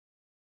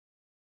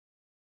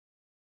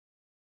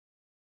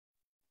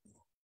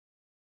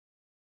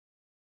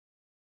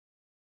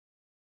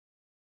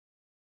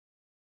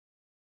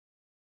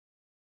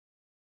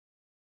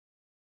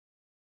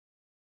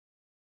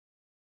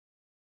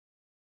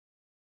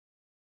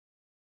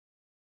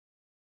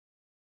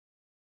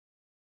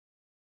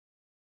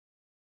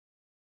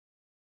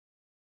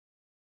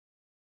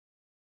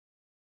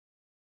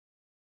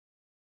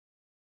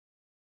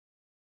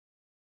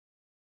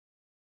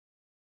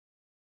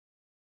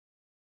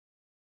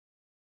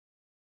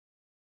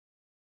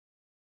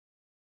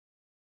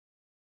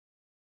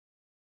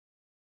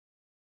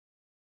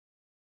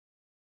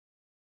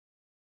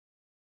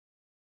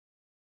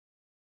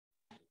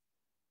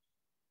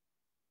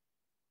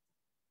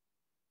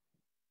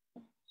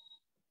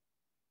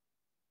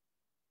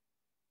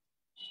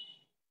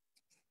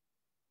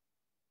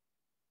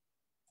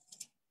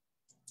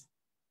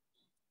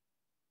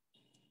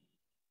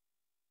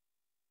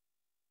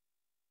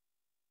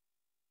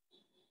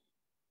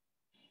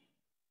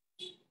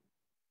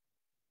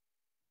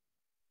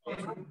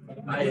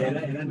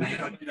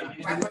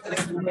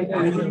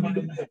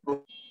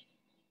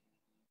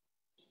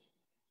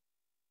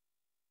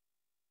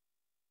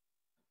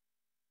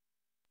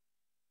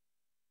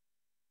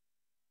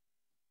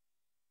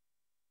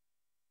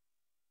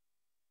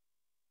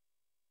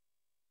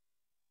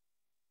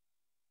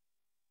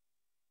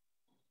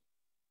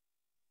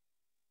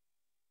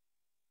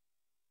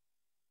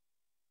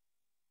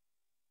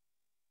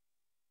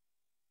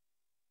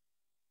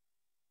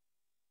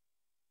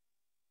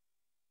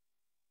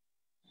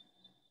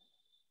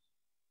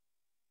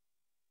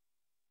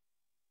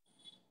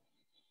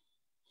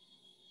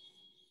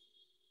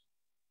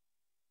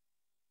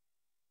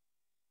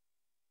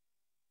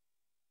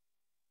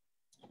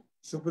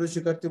সুপ্রিয়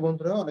শিক্ষার্থী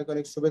বন্ধুরা, অনেক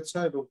অনেক শুভেচ্ছা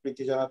এবং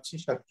প্রীতি জানাচ্ছি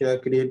সাতক্ষীরা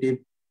ক্রিয়েটিভ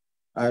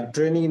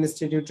ট্রেনিং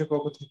ইনস্টিটিউটের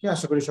পক্ষ থেকে।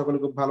 আশা করি সকলে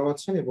খুব ভালো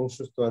আছেন এবং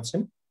সুস্থ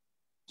আছেন।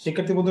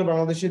 শিক্ষার্থী বন্ধুরা,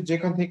 বাংলাদেশের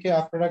যেখান থেকে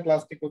আপনারা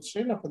ক্লাসটি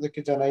করছেন আপনাদেরকে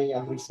জানাই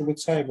আন্তরিক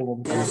শুভেচ্ছা এবং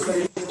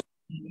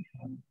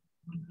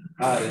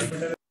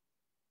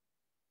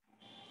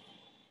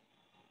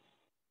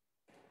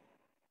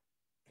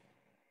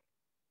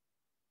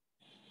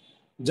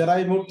যারা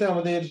এই মুহূর্তে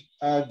আমাদের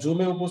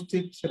জুমে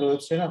উপস্থিত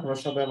রয়েছেন, আপনারা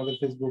সবাই আমাদের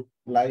ফেসবুক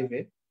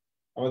লাইভে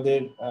আমাদের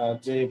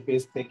যে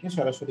পেজ থেকে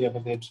সরাসরি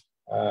আমাদের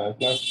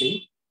ক্লাসটি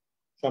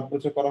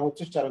সম্প্রচার করা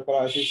হচ্ছে, চালু করা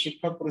হয়েছে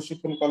শিক্ষক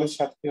প্রশিক্ষণ কলেজ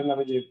সাতক্ষীরা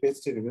নামে যে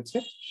পেজটি রয়েছে,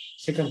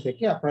 সেখান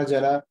থেকে আপনারা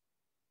যারা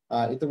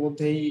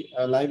ইতিমধ্যেই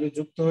লাইভে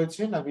যুক্ত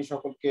হয়েছেন, আমি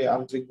সকলকে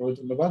আন্তরিকভাবে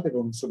ধন্যবাদ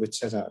এবং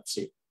শুভেচ্ছা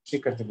জানাচ্ছি।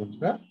 শিক্ষার্থী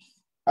বন্ধুরা,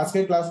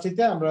 আজকের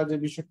ক্লাসটিতে আমরা যে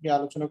বিষয়টি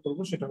আলোচনা করব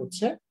সেটা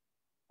হচ্ছে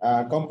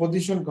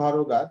কম্পোজিশন ঘর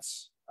ও গাছ।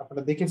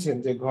 আপনারা দেখেছেন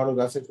যে ঘর ও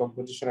গাছের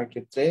কম্পোজিশনের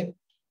ক্ষেত্রে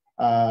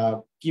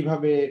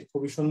কিভাবে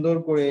খুবই সুন্দর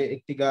করে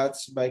একটি গাছ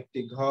বা একটি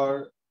ঘর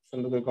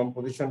সুন্দর করে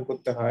কম্পোজিশন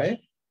করতে হয়,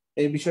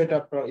 এই বিষয়টা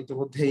আপনারা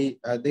ইতিমধ্যেই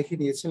দেখে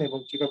নিয়েছেন এবং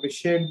কিভাবে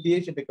শেড দিয়ে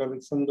সেটাকে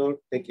অনেক সুন্দর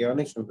থেকে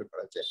অনেক সুন্দর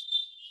করা যায়।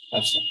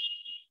 আচ্ছা,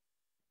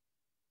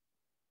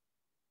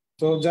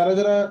 তো যারা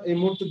যারা এই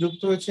মুহূর্তে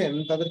যুক্ত হয়েছেন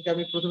তাদেরকে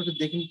আমি প্রথমে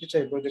দেখে নিতে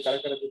চাইবো যে কারা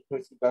কারা যুক্ত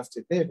হয়েছে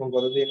ক্লাসটিতে। এবং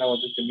গতদিন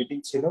আমাদের যে মিটিং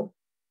ছিল,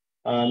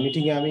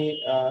 মিটিং এ আমি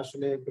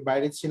আসলে একটু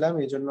বাইরে ছিলাম,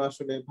 এই জন্য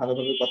আসলে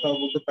ভালোভাবে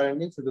কথাও বলতে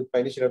পারিনি, সুযোগ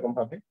পাইনি সেরকম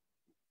ভাবে।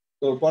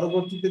 তো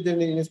পরবর্তীতে যে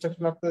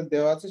ইনস্ট্রাকশন আপনাদের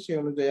দেওয়া আছে সেই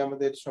অনুযায়ী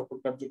আমাদের সকল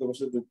কার্যক্রমের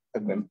সাথে যুক্ত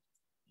থাকবেন।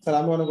 স্যার,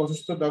 আমি অনেক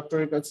অসুস্থ,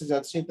 ডক্টরের কাছে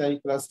যাচ্ছি, তাই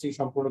ক্লাসটি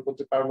সম্পূর্ণ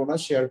করতে পারবো না,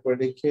 শেয়ার করে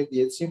রেখে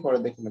দিয়েছি, পরে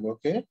দেখে নেবো।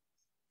 ওকে,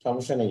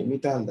 সমস্যা নেই।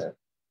 মিতা হালদার,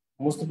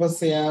 মুস্তফা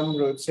সিয়াম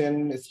রয়েছেন,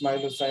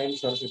 ইসমাইল হোসাইন,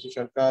 সরস্বতী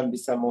সরকার,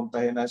 লিসা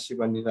মোন্তাহেনা,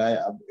 শিবানী রায়,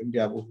 এমডি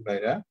আবু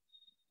হুরাইরা।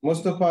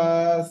 মুস্তফা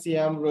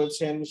সিয়াম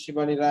রয়েছেন,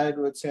 শিবানী রায়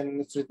রয়েছেন,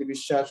 স্মৃতি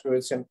বিশ্বাস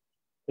রয়েছেন,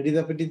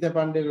 রিতা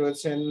পান্ডে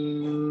রয়েছেন,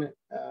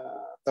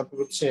 তারপর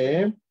হচ্ছে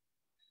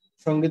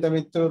সঙ্গীতা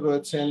মিত্র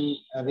রয়েছেন,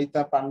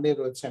 রীতা পান্ডে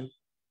রয়েছেন,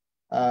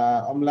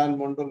 অম্লান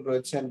মন্ডল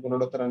রয়েছেন,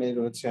 বনলতা রানী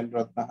রয়েছেন,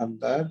 রত্না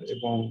হালদার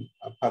এবং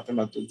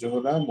ফাতেমাতুল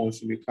জোহরা,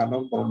 মৌসুমী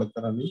খানম, বনলতা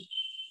রানী,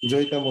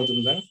 জয়িতা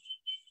মজুমদার।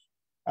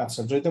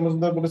 আচ্ছা, জয়িতা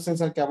মজুমদার বলেছেন,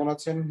 স্যার কেমন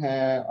আছেন?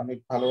 হ্যাঁ, অনেক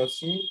ভালো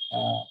আছি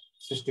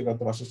সৃষ্টিগত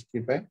অশেষ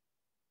কৃপায়।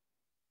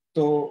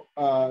 তো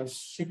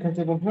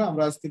শিক্ষার্থী বন্ধুরা,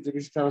 আমরা আজকে যে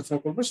বিষয়টা আলোচনা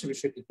করবো সে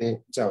বিষয়টিতে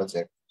যাওয়া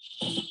যাক।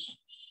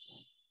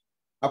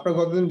 আপনারা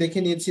গতদিন দেখে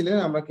নিয়েছিলেন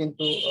আমরা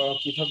কিন্তু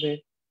কিভাবে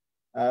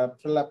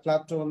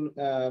প্লাটন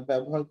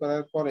ব্যবহার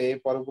করার পরে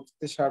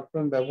পরবর্তীতে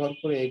শার্পটন ব্যবহার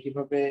করে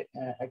কিভাবে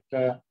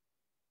একটা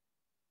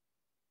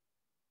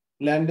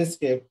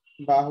ল্যান্ডস্কেপ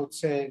বা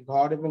হচ্ছে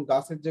ঘর এবং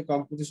গাছের যে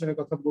কম্পোজিশনের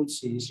কথা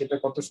বলছি সেটা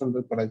কত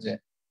সুন্দর করা যায়।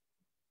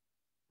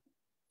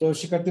 তো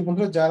শিক্ষার্থী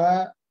বন্ধুরা, যারা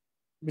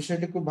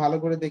বিষয়টি খুব ভালো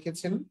করে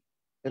দেখেছেন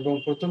এবং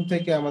প্রথম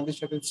থেকে আমাদের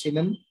সাথে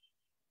ছিলেন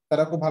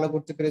তারা খুব ভালো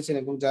করতে পেরেছেন,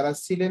 এবং যারা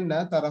ছিলেন না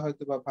তারা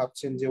হয়তো বা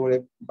ভাবছেন যে ওরে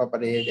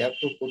ব্যাপারে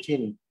এত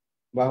কঠিন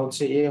বা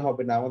হচ্ছে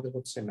হবে না, আমাদের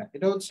হচ্ছে না।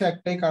 এটা হচ্ছে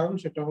একটাই কারণ,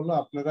 সেটা হলো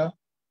আপনারা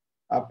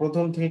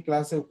প্রথম থেকে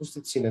ক্লাসে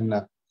উপস্থিত ছিলেন না।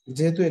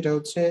 যেহেতু এটা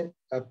হচ্ছে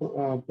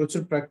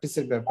প্রচুর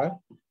প্র্যাকটিসের ব্যাপার,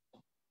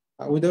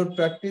 উইদাউট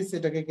প্র্যাকটিস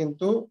এটাকে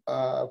কিন্তু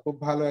খুব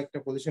ভালো একটা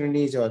পজিশনে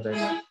নিয়ে যাওয়া যায়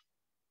না।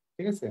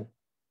 ঠিক আছে?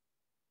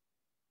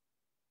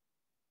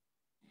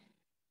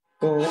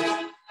 তো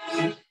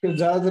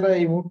যারা যারা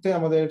এই মুহূর্তে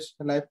আমাদের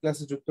লাইভ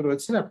ক্লাসে যুক্ত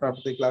রয়েছেন, আপনারা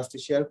আপনাদের ক্লাসটি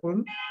শেয়ার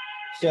করুন,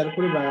 শেয়ার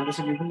করে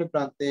বাংলাদেশের বিভিন্ন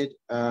প্রান্তের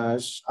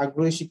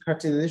আগ্রহী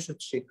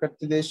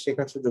শিক্ষার্থীদের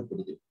শেখার সুযোগ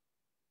করে দিন।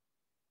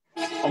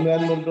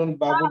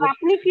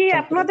 আপনি কি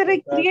আপনাদের এই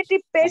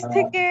ক্রিয়েটিভ পেজ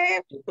থেকে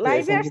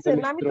লাইভে আসছেন?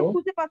 আমি তো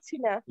খুঁজে পাচ্ছি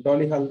না।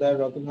 ডলি হালদার,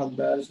 রতন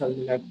হালদার,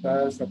 শালিনী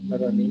আক্তার, স্বপ্না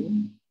রানী,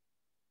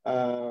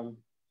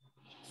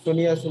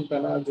 সোনিয়া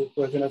সুলতানা যুক্ত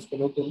হয়েছেন আজকে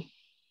নতুন,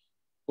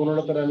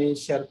 বনলতা রানী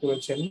শেয়ার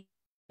করেছেন,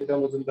 রীতা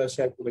মজুমদার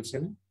শেয়ার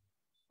করেছেন,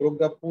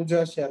 প্রজ্ঞা পূজা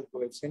শেয়ার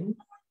করেছেন,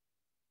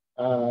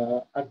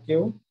 আর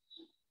কেউ?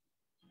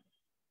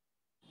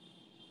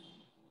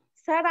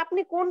 স্যার,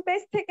 আপনি কোন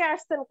পেজ থেকে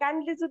আসছেন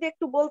কাইন্ডলি যদি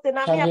একটু বলতেন।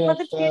 আমি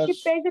আপনাদের ক্রিয়েটিভ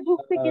পেজে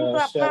ঢুকছি কিন্তু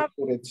আপনার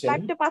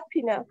লাইভটা পাচ্ছি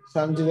না।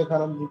 সানজিদা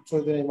খানম যুক্ত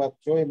হয়েছেন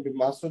এইমাত্র, এমডি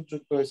মাসুদ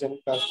যুক্ত হয়েছেন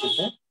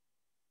ক্লাসটিতে।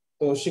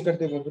 তো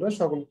শিক্ষার্থী বন্ধুরা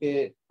সকলকে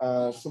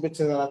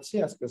শুভেচ্ছা জানাচ্ছি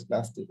আজকের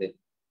ক্লাসটিতে।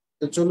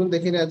 তো চলুন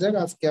দেখে নেওয়া যাক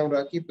আজকে আমরা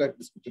কি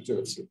প্র্যাকটিস করতে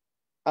চলেছি।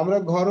 আমরা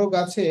ঘর ও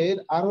গাছের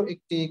আরো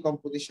একটি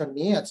কম্পোজিশন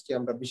নিয়ে আজকে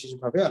আমরা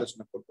বিশেষভাবে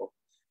আলোচনা করব।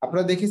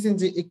 আপনারা দেখেছেন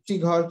যে একটি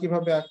ঘর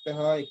কিভাবে আঁকতে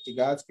হয়, একটি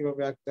গাছ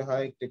কিভাবে আঁকতে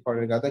হয়, একটি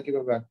খড়ের গাদা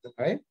কিভাবে আঁকতে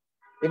হয়।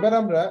 এবার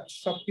আমরা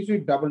সবকিছুই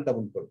ডাবল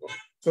ডাবল করবো।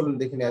 চলুন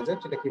দেখে নেওয়া যাক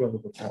সেটা কিভাবে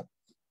করতে হবে।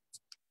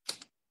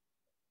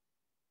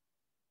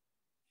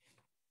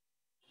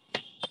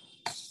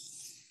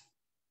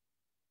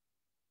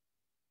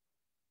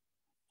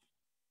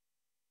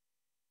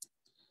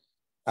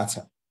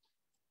 আচ্ছা,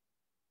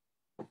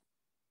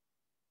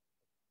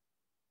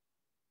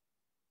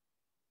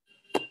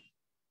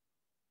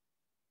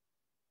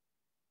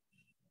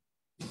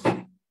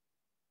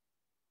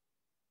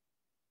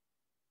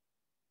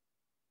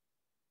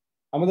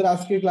 আমাদের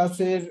আজকের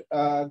ক্লাসের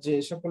যে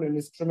সকল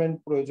ইনস্ট্রুমেন্ট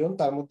প্রয়োজন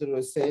তার মধ্যে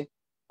রয়েছে,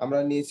 আমরা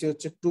নিয়েছি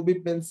হচ্ছে 2B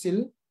পেন্সিল,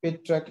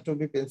 পেট্রাক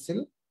 2B পেন্সিল,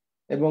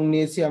 এবং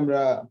নিয়েছি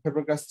আমরা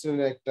ফেবার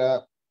কাস্টেলের একটা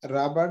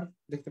রাবার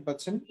দেখতে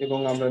পাচ্ছেন, এবং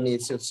আমরা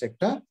নিয়েছি হচ্ছে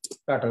একটা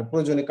কাটার,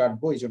 প্রয়োজনে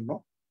কাটবো এই জন্য।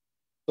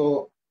 তো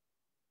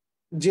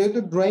যেহেতু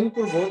ড্রয়িং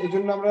করব এই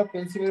জন্য আমরা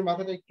পেন্সিলের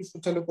মাথাটা একটু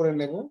সুচালো করে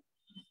নেব,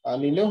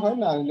 নিলেও হয়,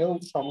 না নিলেও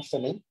সমস্যা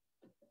নেই।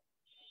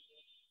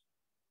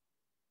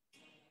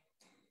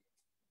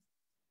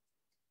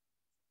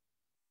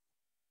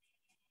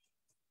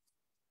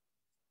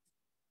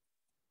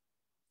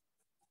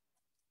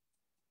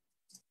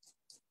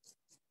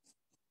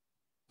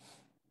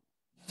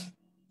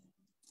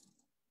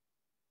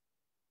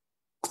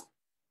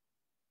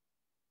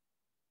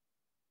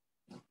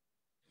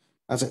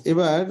 আচ্ছা,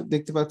 এবার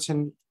দেখতে পাচ্ছেন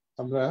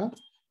আমরা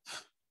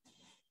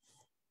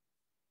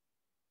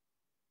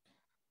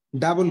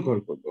ডাবল ঘর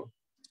করব।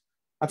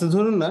 আচ্ছা,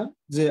 ধরুন না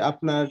যে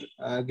আপনার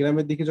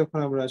গ্রামের দিকে যখন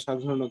আমরা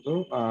সাধারণত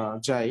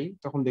যাই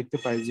তখন দেখতে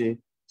পাই যে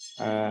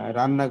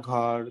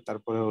রান্নাঘর,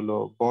 তারপরে হলো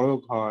বড়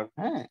ঘর,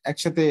 হ্যাঁ,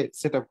 একসাথে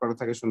সেট আপ করা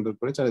থাকে সুন্দর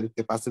করে,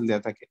 চারিদিকে পাঁচিল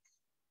দেওয়া থাকে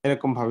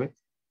এরকম ভাবে।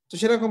 তো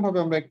সেরকম ভাবে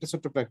আমরা একটা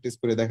ছোট্ট প্র্যাকটিস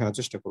করে দেখানোর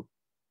চেষ্টা করব।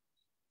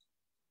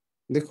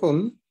 দেখুন,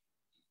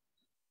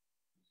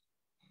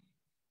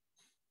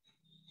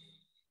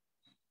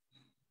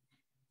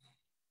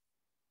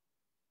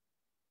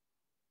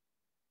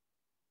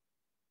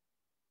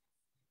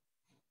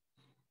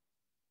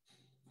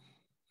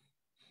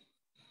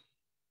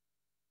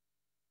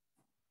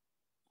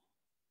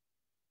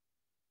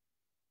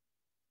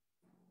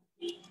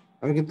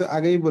 আমি কিন্তু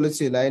আগেই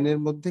বলেছি লাইনের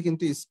মধ্যে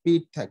কিন্তু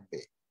স্পিড থাকবে,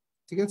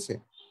 ঠিক আছে?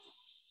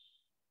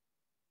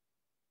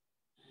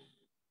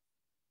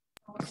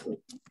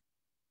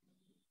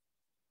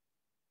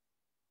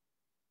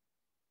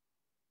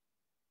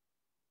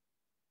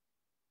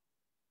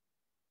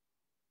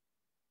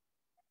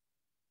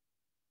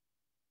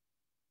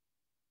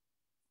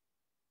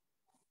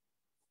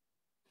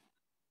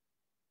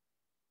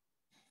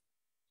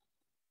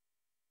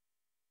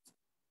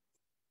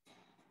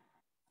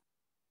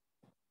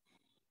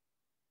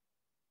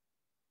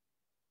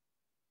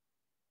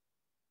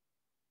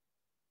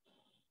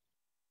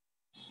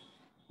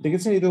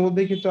 দেখেছেন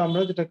ইতিমধ্যে কিন্তু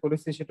আমরা যেটা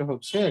করেছি সেটা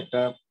হচ্ছে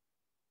একটা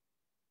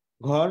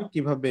ঘর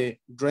কিভাবে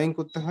ড্রয়িং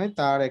করতে হয়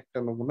তার একটা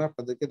নমুনা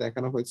আপনাদেরকে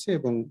দেখানো হয়েছে,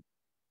 এবং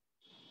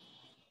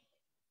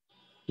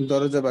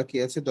দরজা বাকি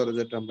আছে,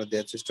 দরজাটা আমরা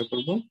দেওয়ার চেষ্টা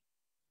করব।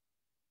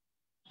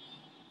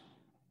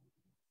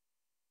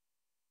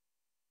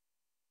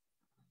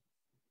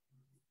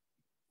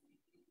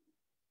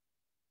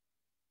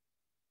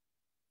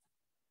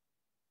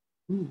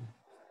 হুম,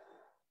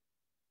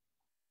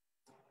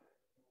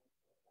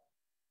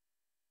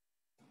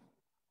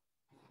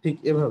 ঠিক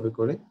এভাবে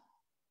করে।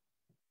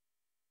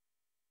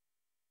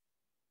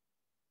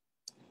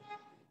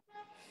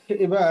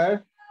 এবার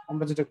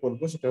আমরা যেটা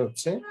করব সেটা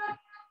হচ্ছে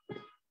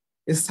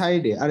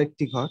সাইডে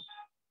আরেকটি ঘর।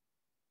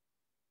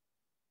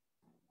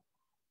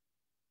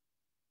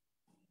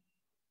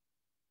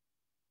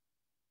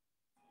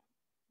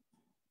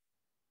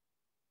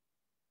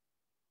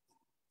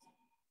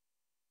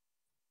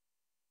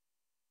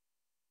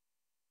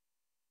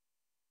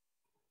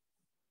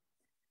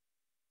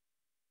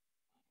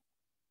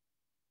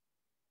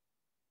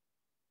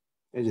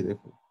 এই যে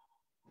দেখুন,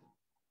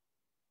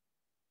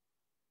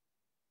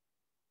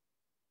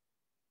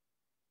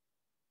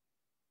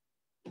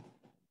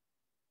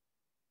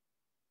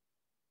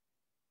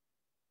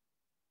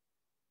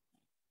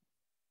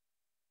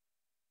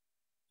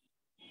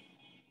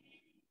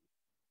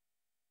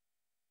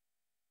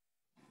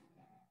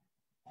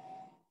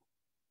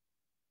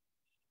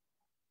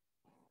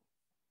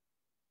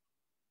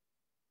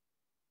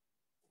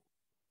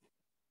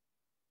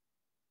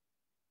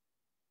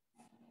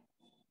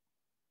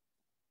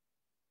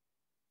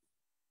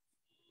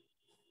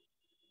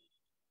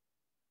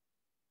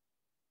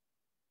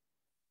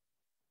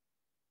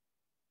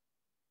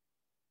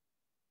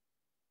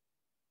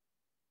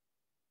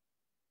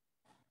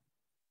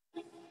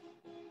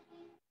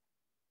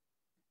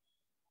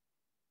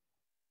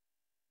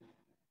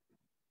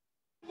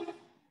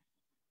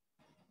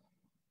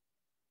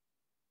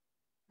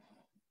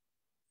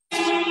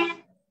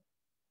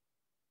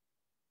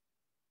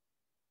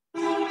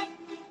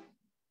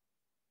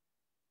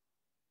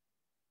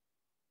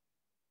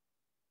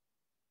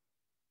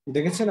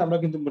 দেখেছেন আমরা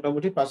কিন্তু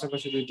মোটামুটি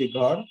পাশাপাশি দুইটি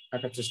ঘর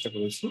আঁকার চেষ্টা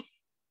করেছি।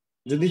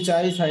 যদি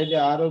চাই সাইডে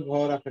আরো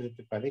ঘর রাখা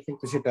যেতে পারে,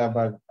 কিন্তু সেটা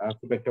আবার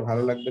খুব একটা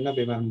ভালো লাগবে না,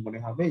 বেমান মনে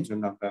হবে, এই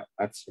জন্য আমরা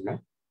আছি না।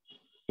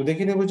 তো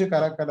দেখে নেবো যে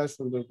কারা কারা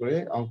সুন্দর করে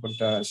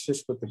অঙ্কনটা শেষ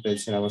করতে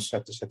পেরেছেন আমার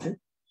সাথে সাথে,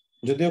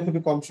 যদিও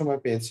খুবই কম সময়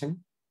পেয়েছেন।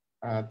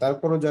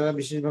 তারপরও যারা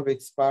বিশেষভাবে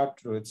এক্সপার্ট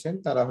রয়েছেন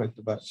তারা হয়তো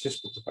বা শেষ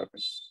করতে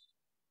পারবেন।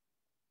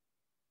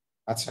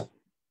 আচ্ছা,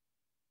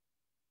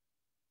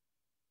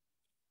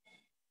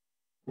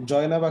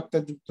 জয়নাব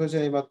আক্তার যুক্ত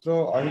হয়েছেন এইমাত্র,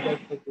 অহিদ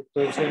আক্তার যুক্ত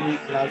হয়েছেন,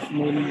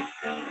 নাজমুল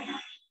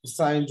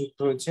সাইন যুক্ত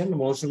হয়েছেন,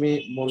 মৌসুমী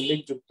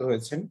মল্লিক যুক্ত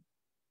হয়েছেন,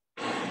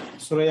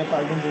 সুরাইয়া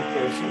পারভিন যুক্ত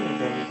হয়েছেন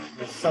এবং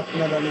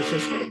স্বপ্নার আলী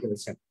শেষ করে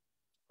ফেলেছেন।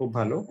 খুব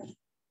ভালো।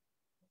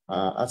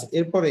 আচ্ছা,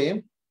 এরপরে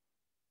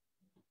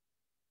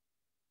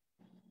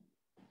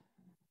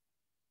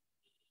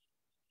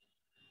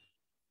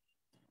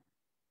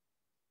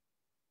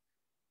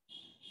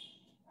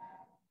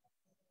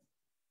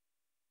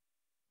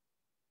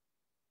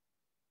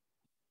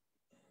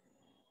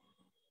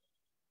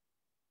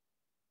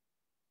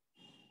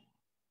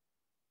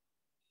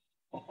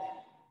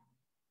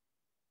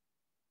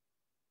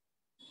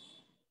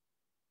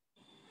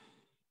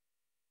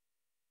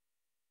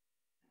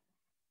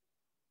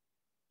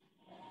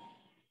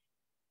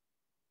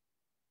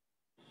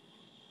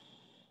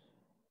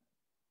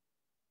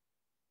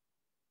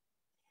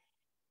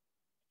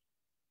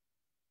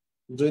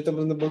জয়িতা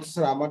বন্ধু বলছে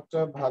স্যার আমারটা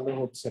ভালো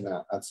হচ্ছে না।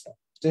 আচ্ছা,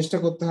 চেষ্টা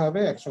করতে হবে,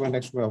 একসময় না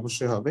একসময়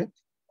অবশ্যই হবে,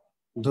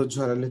 ধৈর্য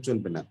হারালে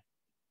চলবে না।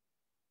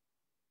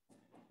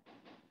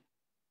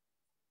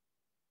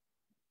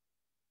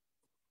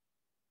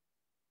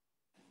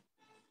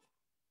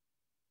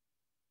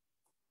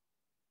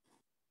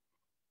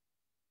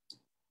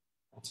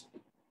 আচ্ছা,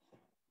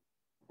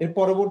 এর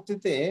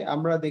পরবর্তীতে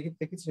আমরা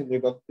দেখেছি যে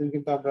গতদিন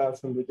কিন্তু আমরা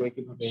সুন্দর করে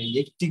কিভাবে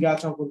একটি গাছ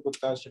অঙ্কন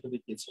করতে হয় সেটা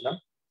দেখিয়েছিলাম।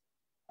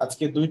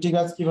 আজকে দুইটি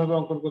গাছ কিভাবে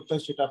অঙ্কন করতে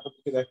হয় সেটা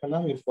আপনাদেরকে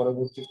দেখালাম। এর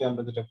পরবর্তীতে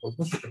আমরা যেটা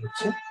করবো সেটা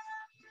হচ্ছে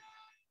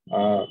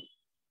আহ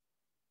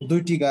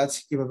দুইটি গাছ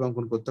কিভাবে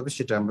অঙ্কন করতে হবে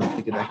সেটা আমরা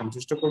আপনাদেরকে দেখানোর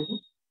চেষ্টা করব।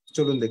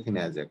 চলুন দেখে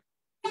নেওয়া যাক।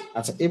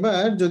 আচ্ছা,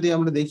 এবার যদি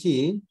আমরা দেখি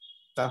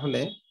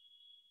তাহলে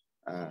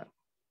আহ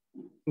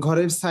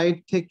ঘরের সাইড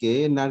থেকে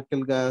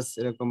নারকেল গাছ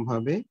এরকম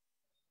ভাবে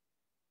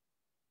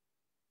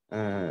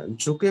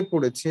ঝুঁকে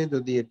পড়েছে,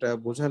 যদি এটা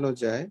বোঝানো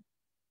যায়।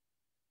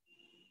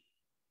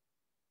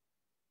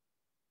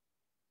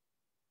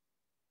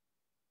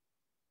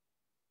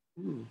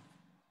 হুম,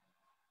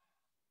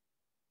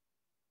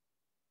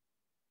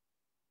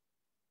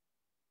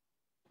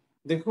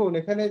 দেখুন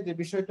এখানে যে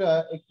বিষয়টা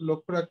একটু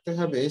লক্ষ্য রাখতে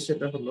হবে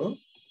সেটা হলো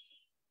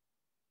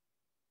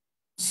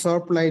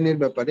সফট লাইনের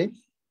ব্যাপারে।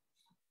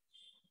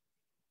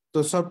 তো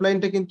সফট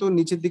লাইনটা কিন্তু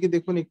নিচের দিকে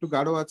দেখুন একটু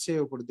গাঢ় আছে,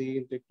 উপরের দিকে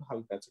কিন্তু একটু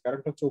হালকা আছে,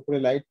 কারণটা হচ্ছে উপরে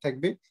লাইট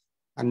থাকবে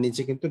আর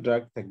নিচে কিন্তু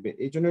ডার্ক থাকবে,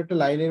 এই জন্য একটা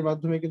লাইনের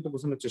মাধ্যমে কিন্তু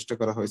বোঝানোর চেষ্টা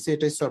করা হয়েছে,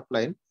 এটাই সফট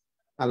লাইন।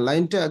 আর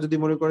লাইনটা যদি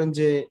মনে করেন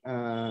যে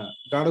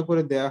গাঢ়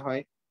করে দেয়া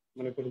হয়,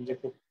 মনে করেন যে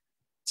খুব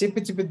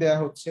চেপে চেপে দেয়া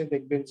হচ্ছে,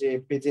 দেখবেন যে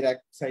পেজের এক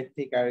সাইড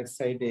থেকে আরেক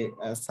সাইডে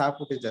সাপ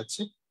উঠে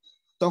যাচ্ছে,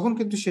 তখন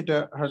কিন্তু সেটা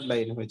হার্ড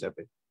লাইন হয়ে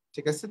যাবে।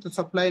 ঠিক আছে, তো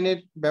সফট লাইনের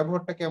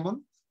ব্যবহারটা কেমন?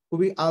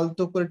 খুবই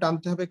আলতো করে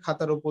টানতে হবে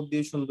খাতার উপর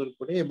দিয়ে সুন্দর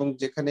করে, এবং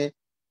যেখানে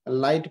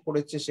লাইট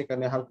পড়েছে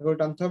সেখানে হালকা করে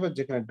টানতে হবে,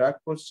 যেখানে ডার্ক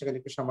পড়ছে সেখানে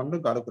একটু সামান্য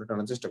গাঢ় করে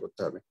টানার চেষ্টা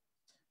করতে হবে।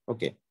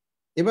 ওকে,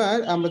 এবার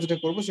আমরা যেটা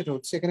করব সেটা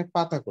হচ্ছে এখানে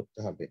পাতা করতে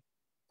হবে।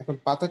 এখন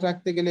পাতাটা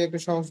আঁকতে গেলে একটা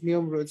সহজ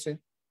নিয়ম রয়েছে।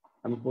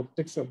 আমি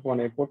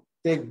মানে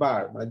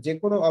প্রত্যেকবার মানে যে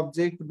কোনো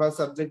অবজেক্ট বা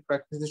সাবজেক্ট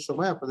প্র্যাকটিসের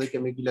সময় আপনাদেরকে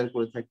আমি ক্লিয়ার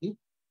করে থাকি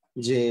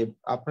যে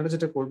আপনারা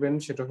যেটা করবেন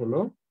সেটা হলো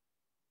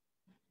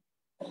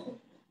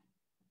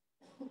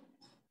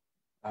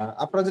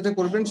আপনারা যেটা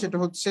করবেন সেটা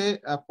হচ্ছে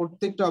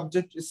প্রত্যেকটা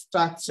অবজেক্ট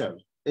স্ট্রাকচার,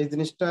 এই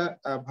জিনিসটা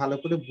ভালো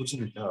করে বুঝে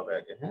নিতে হবে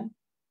আগে, হ্যাঁ।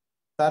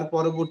 তার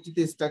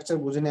পরবর্তীতে স্ট্রাকচার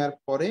বুঝে নেওয়ার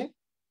পরে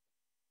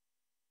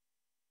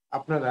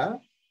আপনারা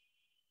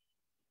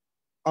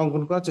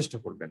অঙ্কন করার চেষ্টা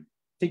করবেন।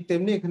 ঠিক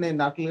তেমনি এখানে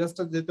নারকেল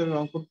গাছটা যেহেতু আমি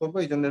অঙ্কন করবো,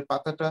 এই জন্য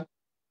পাতাটা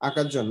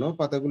আঁকার জন্য,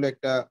 পাতাগুলো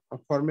একটা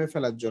ফর্মে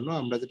ফেলার জন্য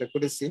আমরা যেটা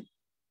করেছি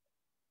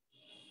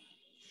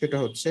সেটা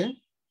হচ্ছে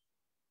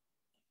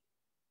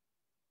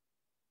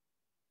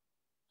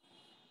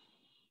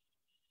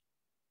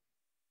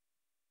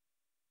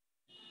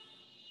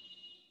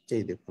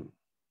এই দেখুন,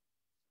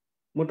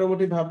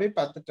 মোটামুটি ভাবে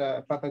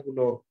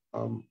পাতাগুলো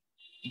আম,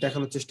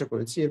 দেখানোর চেষ্টা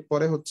করেছি।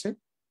 এরপরে হচ্ছে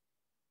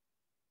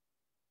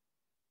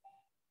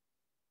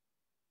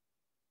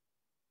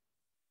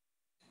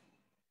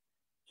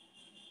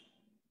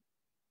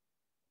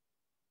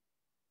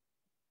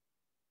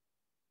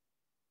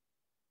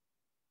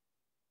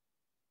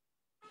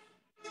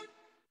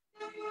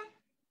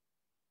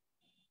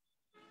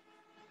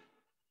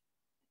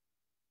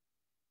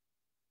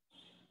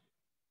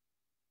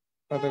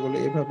পাতাগুলো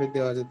এভাবে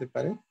দেওয়া যেতে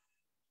পারে।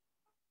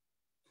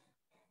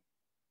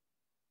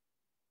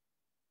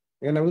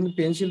 এখানে আমি কিন্তু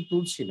পেন্সিল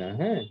তুলছি না,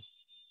 হ্যাঁ,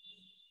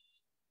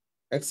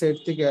 এক সাইড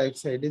থেকে আরেক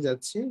সাইডে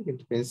যাচ্ছি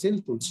কিন্তু পেন্সিল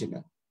তুলছি না।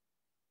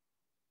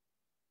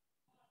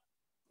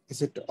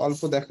 সেটা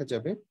অল্প দেখা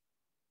যাবে,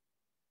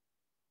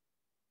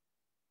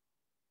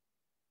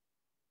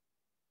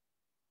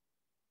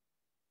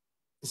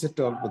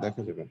 সেটা অল্প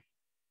দেখা যাবে।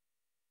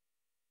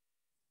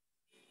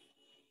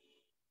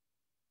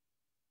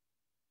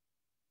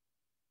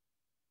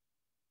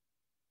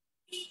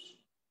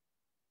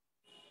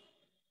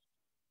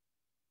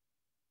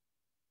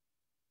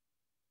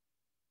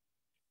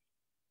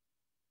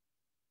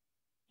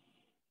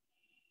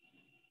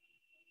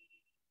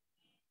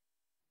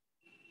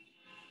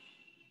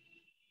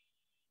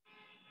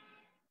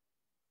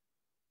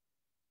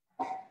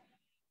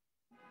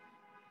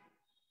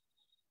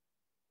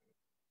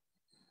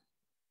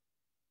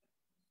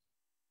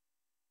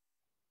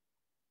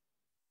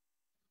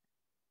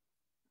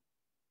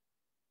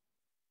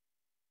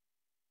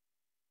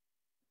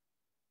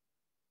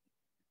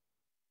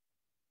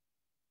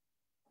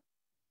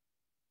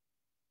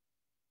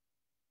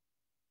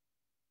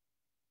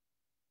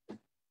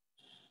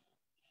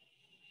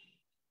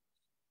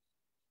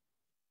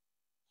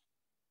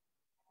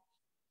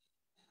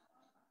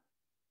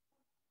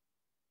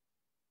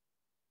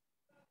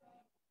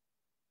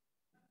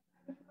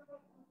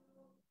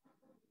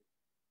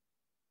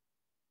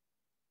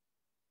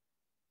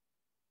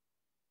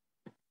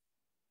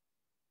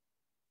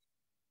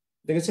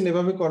 দেখেছেন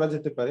এভাবে করা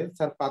যেতে পারে।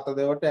 স্যার পাতা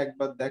দেওয়াটা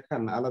একবার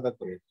দেখান আলাদা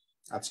করে।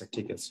 আচ্ছা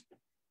ঠিক আছে,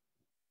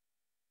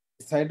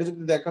 সাইডে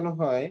যদি দেখানো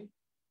হয়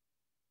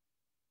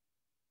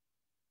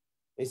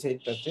এই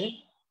সাইডটাতে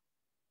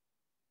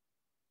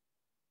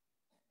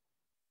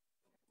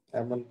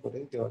এমন করে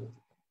দেওয়া যেতে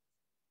পারে।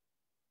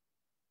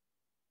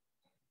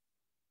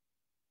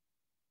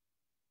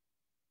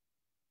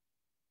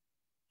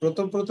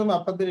 প্রথম প্রথম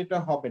আপনাদের এটা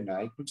হবে না,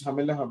 একটু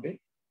ঝামেলা হবে,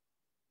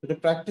 এটা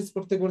প্র্যাকটিস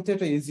করতে করতে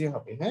এটা ইজি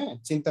হবে। হ্যাঁ,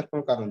 চিন্তার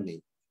কোনো কারণ নেই,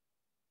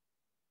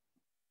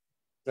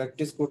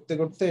 প্র্যাকটিস করতে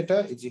করতে এটা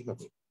ইজি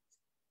হবে।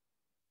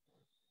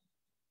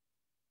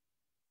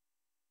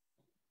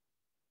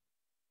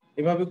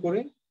 এভাবে করে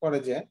করা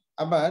যায়।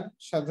 আবার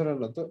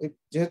সাধারণত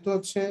যেহেতু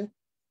হচ্ছে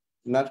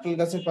নারকেল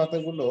গাছের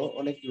পাতাগুলো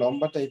অনেক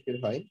লম্বা টাইপের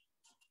হয়,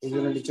 এই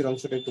জন্য নিচের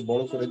অংশটা একটু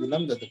বড় করে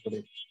দিলাম যাতে করে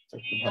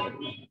একটু ভালো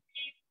হয়।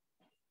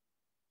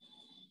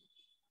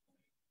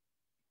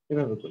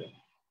 এভাবে করে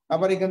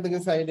আবার এখান থেকে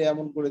সাইডে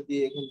এমন করে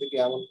দিয়ে এখান থেকে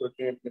এমন করে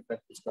ট্রেনকে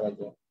প্র্যাকটিস করা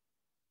যায়।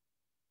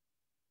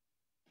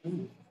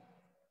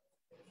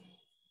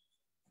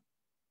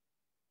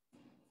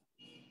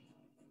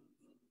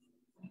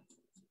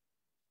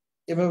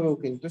 এভাবেও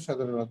কিন্তু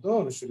সাধারণত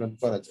অনুশীলন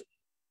করা যায়।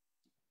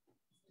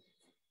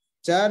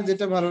 যার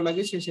যেটা ভালো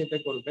লাগে সে সেটা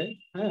করবে।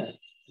 হ্যাঁ,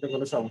 এটা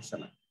কোনো সমস্যা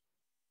না।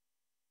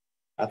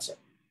 আচ্ছা,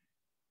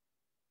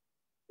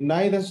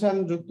 নাহিদ হাসান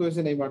যুক্ত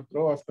হয়েছেন এই মাত্র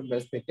অষ্টম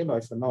ব্যাচ থেকে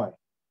 909।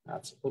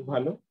 আচ্ছা, খুব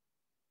ভালো।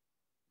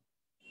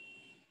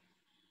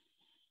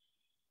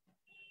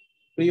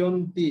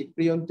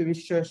 প্রিয়ন্তী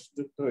বিশ্বাস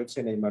যুক্ত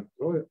হয়েছেন এই মাত্র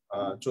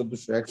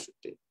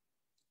 1461।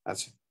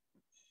 আচ্ছা,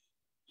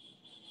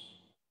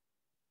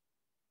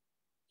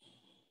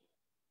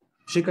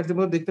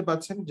 শিক্ষার্থীরা দেখতে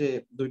পাচ্ছেন যে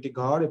দুইটি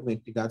ঘর এবং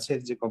একটি গাছের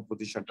যে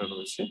কম্পোজিশনটা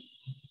রয়েছে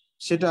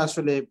সেটা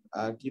আসলে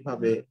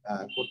কিভাবে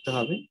করতে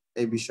হবে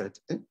এই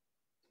বিষয়টিতে।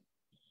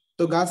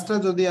 তো গাছটা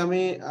যদি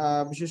আমি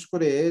বিশেষ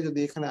করে যদি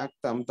এখানে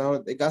আঁকতাম তাহলে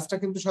এই গাছটা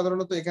কিন্তু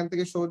সাধারণত এখান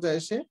থেকে সোজা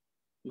এসে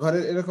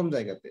ঘরের এরকম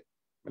জায়গাতে,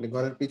 মানে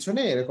ঘরের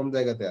পিছনে এরকম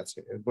জায়গাতে আছে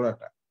এর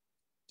গোড়াটা।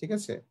 ঠিক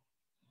আছে,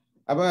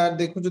 আবার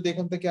দেখুন যদি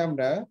এখান থেকে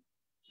আমরা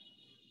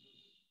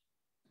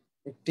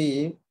একটি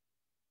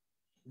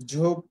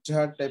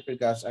ঝোপঝাড় টাইপের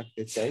গাছ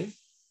আঁকতে চাই,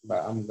 বা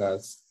আম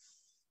গাছ,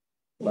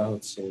 বা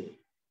হচ্ছে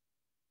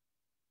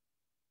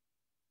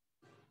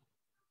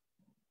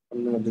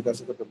অন্য যে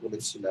গাছের কথা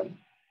বলেছিলাম,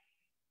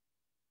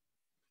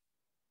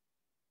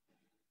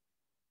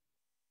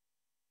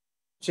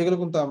 সেগুলো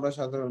কিন্তু আমরা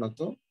সাধারণত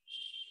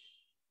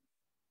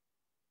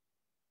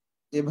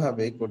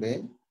এভাবে করে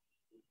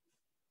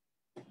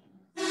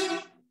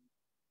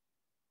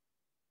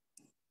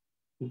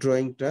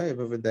ড্রয়িংটা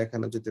এভাবে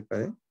দেখানো যেতে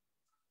পারে।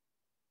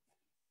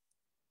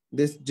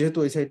 যেহেতু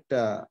ওই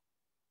সাইডটা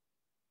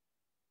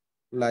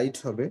লাইট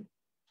হবে,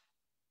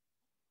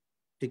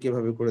 ঠিক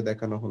এভাবে করে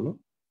দেখানো হলো।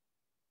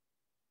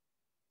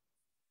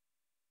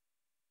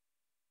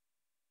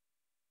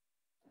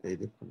 এই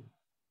দেখুন,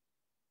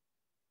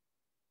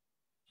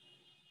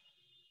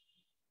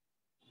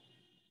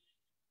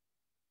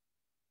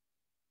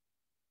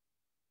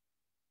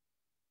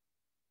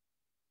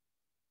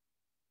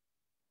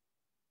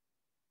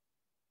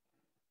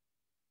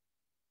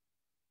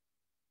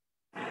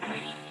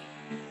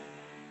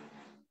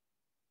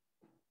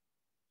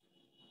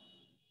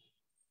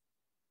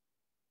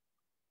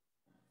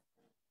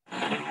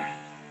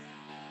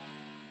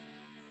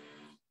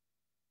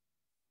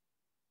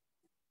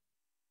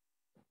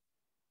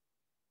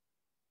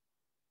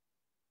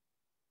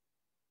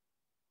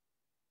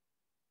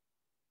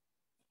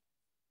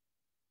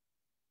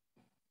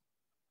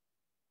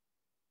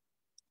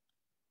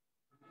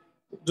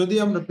 যদি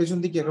আমরা পেছন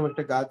দিকে এরকম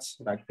একটা গাছ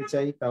রাখতে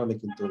চাই তাহলে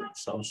কিন্তু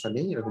সমস্যা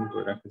নেই, এরকম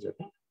করে রাখা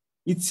যাবে।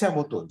 ইচ্ছা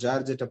মতো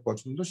যার যেটা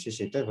পছন্দ সে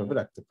সেটা এভাবে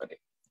রাখতে পারে।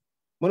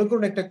 মনে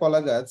করুন একটা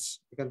কলা গাছ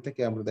এখান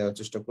থেকে আমরা দেওয়ার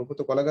চেষ্টা করবো।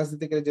 তো কলা গাছ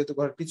দিতে গেলে যেহেতু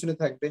ঘরের পিছনে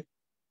থাকবে,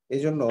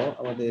 এই জন্য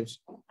আমাদের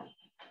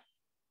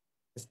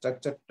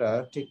স্ট্রাকচারটা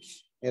ঠিক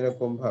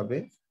এরকম ভাবে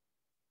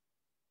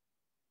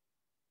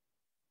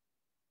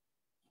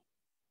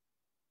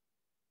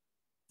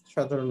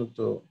সাধারণত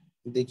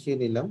দেখিয়ে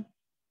নিলাম।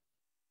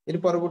 এর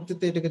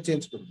পরবর্তীতে এটাকে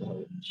চেঞ্জ করতে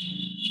হবে।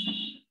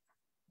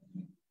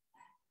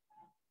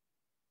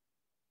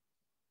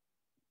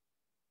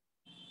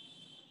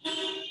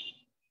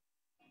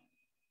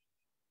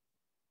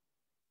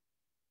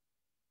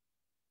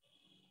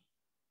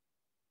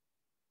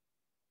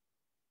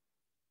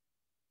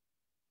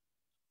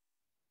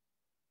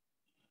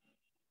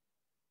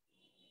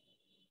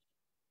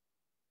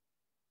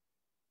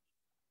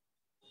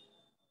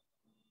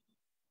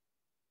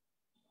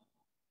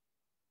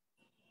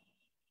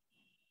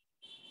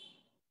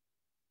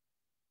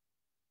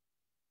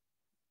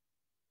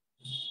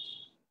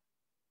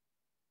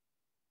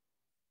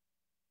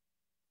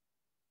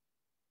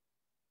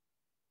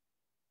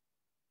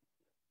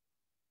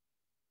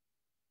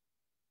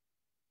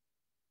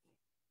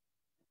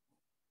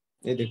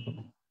 এই দেখুন,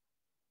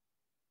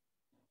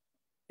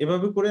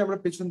 এভাবে করে আমরা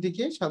পেছন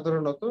দিকে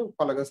সাধারণত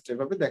কলা গাছটা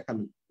এভাবে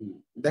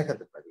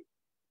দেখাতে পারি।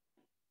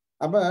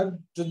 আবার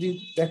যদি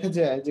দেখা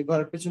যায় যে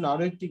ঘরের পেছনে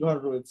আরো একটি ঘর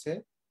রয়েছে,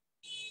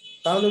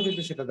 তাহলেও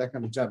কিন্তু সেটা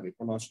দেখানো যাবে,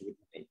 কোনো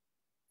অসুবিধা নেই।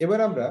 এবার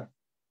আমরা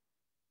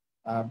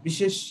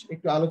বিশেষ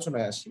একটু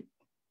আলোচনায় আসি।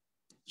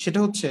 সেটা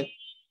হচ্ছে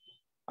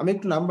আমি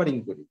একটু নাম্বারিং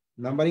করি,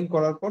 নাম্বারিং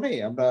করার পরে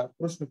আমরা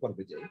প্রশ্ন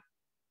পর্বে যাই।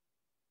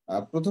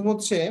 প্রথম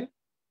হচ্ছে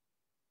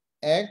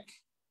 1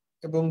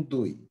 এবং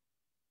 2।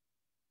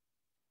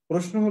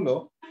 প্রশ্ন হলো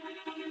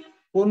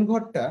কোন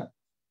ঘরটা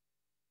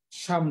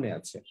সামনে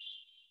আছে?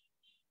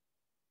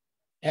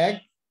 1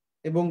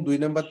 এবং 2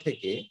 নাম্বার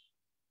থেকে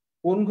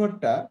কোন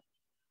ঘরটা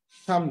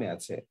সামনে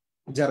আছে?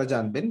 যারা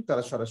জানবেন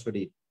তারা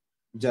সরাসরি,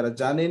 যারা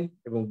জানেন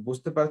এবং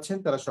বুঝতে পারছেন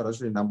তারা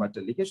সরাসরি নাম্বারটা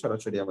লিখে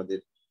সরাসরি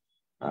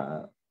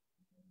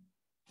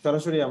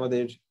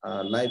আমাদের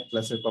লাইভ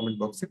ক্লাসের কমেন্ট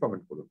বক্সে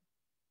কমেন্ট করুন।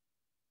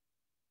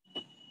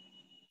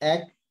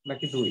 1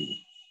 নাকি 2?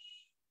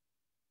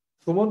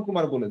 সুমন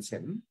কুমার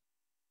বলেছেন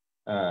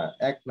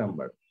 1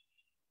 নাম্বার,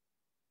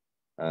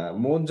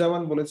 মোহন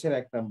জামান বলেছেন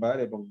 1 নাম্বার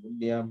এবং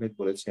মুন্নি আহমেদ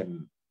বলেছেন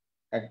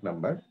 1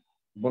 নাম্বার,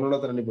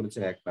 বনলতা রানী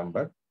বলেছেন 1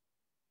 নাম্বার,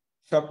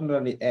 স্বপ্ন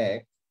রানী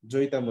 1,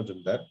 জয়িতা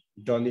মজুমদার,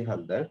 ডলি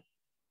হালদার,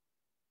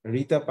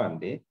 রীতা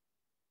পান্ডে,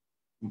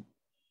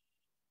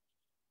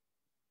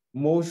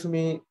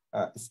 মৌসুমী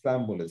ইসলাম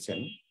বলেছেন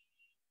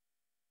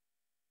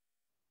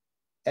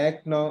 1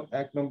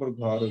 নম্বর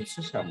ঘর হচ্ছে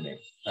সামনে।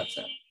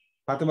 আচ্ছা,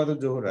 ফাতেমাতুর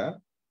জোহরা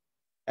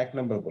 1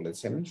 নম্বর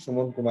বলেছেন,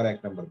 সুমন কুমার 1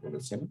 নম্বর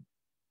বলেছেন,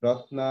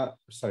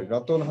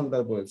 রতন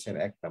হালদার বলেছেন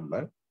 1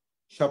 নম্বর,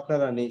 স্বপ্না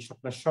রানী,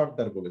 স্বপ্না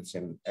সর্দার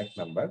বলেছেন 1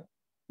 নম্বর,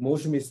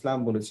 মৌসুমী ইসলাম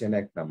বলেছেন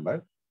 1 নম্বর,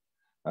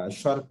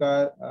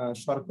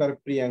 সরকার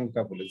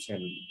প্রিয়াঙ্কা বলেছেন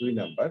 2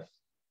 নম্বর,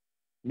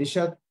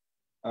 নিশাদ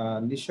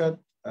নিশাদ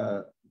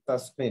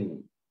তাসমিন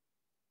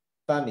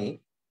তানি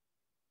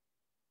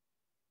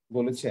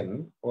বলেছেন,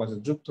 ও আচ্ছা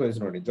যুক্ত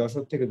হয়েছেন, উনি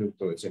যশোর থেকে যুক্ত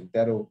হয়েছেন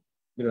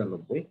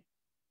 1392।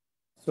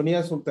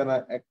 সোনিয়া সুলতানা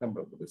 1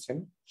 নম্বর বলেছেন,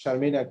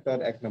 শারমিন আক্তার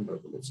 1 নম্বর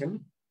বলেছেন,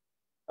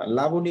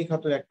 লাবণী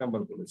খাতুন 1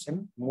 নম্বর বলেছেন,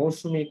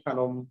 মৌসুমী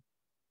খানম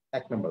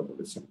 1 নম্বর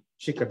বলেছেন।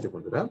 শিক্ষার্থী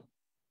বন্ধুরা,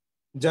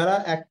 যারা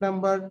 1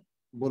 নম্বর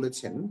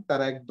বলেছেন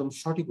তারা একদম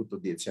সঠিক উত্তর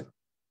দিয়েছেন।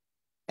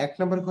 1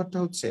 নম্বর ঘরটা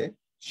হচ্ছে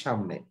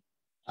সামনে।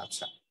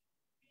 আচ্ছা,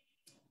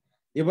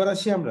 এবার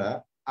আসি আমরা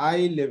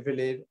আই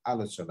লেভেলের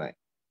আলোচনায়।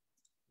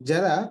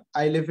 যারা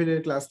আই লেভেলের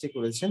ক্লাসটি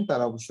করেছেন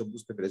তারা অবশ্য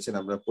বুঝতে পেরেছেন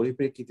আমরা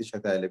পরিপ্রেক্ষিতের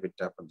সাথে আই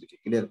লেভেলটা আপনাদেরকে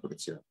ক্লিয়ার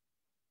করেছিলাম।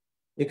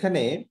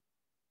 এখানে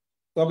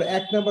তবে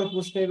 1 নম্বর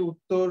প্রশ্নের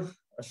উত্তর,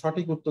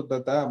 সঠিক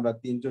উত্তরদাতা আমরা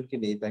 3 জনকে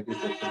নিয়ে থাকি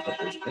প্রত্যেকটা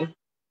প্রশ্নে।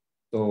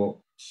 তো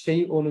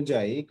সেই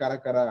অনুযায়ী কারা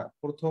কারা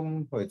প্রথম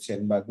হয়েছেন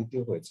বা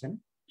দ্বিতীয় হয়েছেন,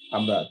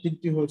 আমরা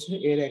তৃতীয় হয়েছেন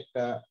এর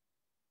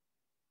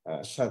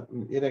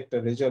একটা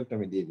রেজাল্ট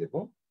আমি দিয়ে দেবো।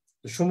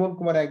 তো সুমন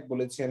কুমার 1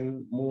 বলেছেন,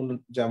 মুন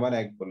জামান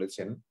 1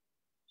 বলেছেন।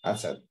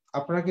 আচ্ছা,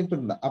 আপনারা কিন্তু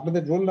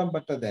আপনাদের রোল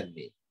নাম্বারটা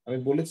দেননি। আমি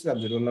বলেছিলাম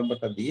যে রোল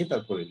নাম্বারটা দিয়ে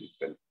তারপরে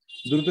লিখবেন।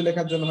 দ্রুত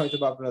লেখার জন্য হয়তো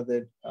আপনাদের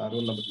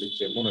রোল নাম্বার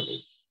লিখতে মনে নেই।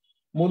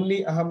 মুন্নি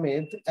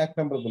আহমেদ 1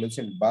 নম্বর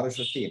বলেছেন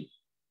 1203,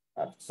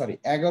 সরি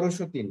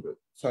 1103,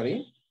 সরি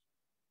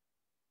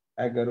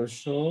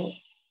 1100,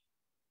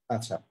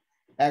 আচ্ছা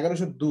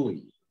 1102,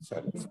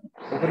 সরি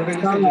ওখানে উঠে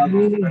গেছে,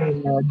 আমি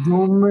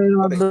জুমের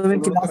মাধ্যমে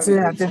ক্লাসে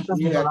অ্যাটেন্ড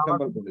করতে 1 আমার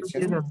নম্বর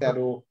বলেছেন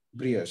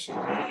 1382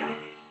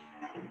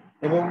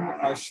 এবং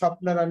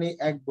স্বপ্না রানী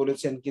 1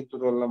 বলেছেন কিন্তু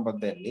রোল নাম্বার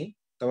দেননি।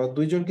 তো আমরা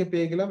 2 জনকে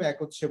পেয়ে গেলাম, 1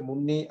 হচ্ছে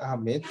মুন্নি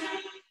আহমেদ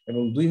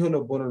এবং 2 হলো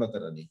বনলতা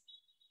রানী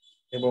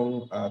এবং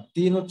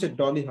 3 হচ্ছে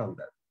ডলি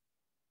হালদার।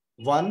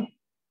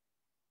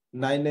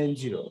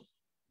 1990,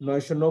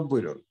 990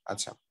 রোল।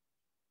 আচ্ছা,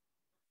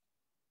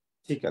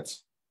 ঠিক আছে।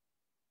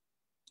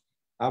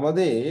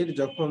 আমাদের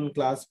যখন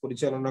ক্লাস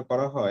পরিচালনা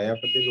করা হয়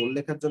আপনাদের রোল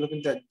লেখার জন্য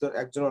কিন্তু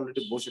একজন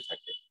অলরেডি বসে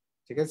থাকে,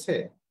 ঠিক আছে?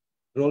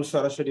 রোল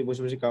সরাসরি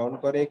বসে বসে কাউন্ট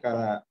করে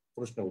কারা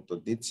প্রশ্ন উত্তর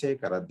দিচ্ছে,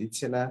 কারা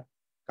দিচ্ছে না,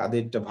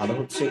 কাদেরটা ভালো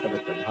হচ্ছে,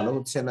 কাদেরটা ভালো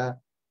হচ্ছে না,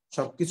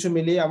 সবকিছু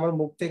মিলিয়ে আমার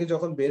মুখ থেকে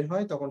যখন বের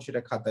হয় তখন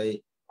সেটা খাতায়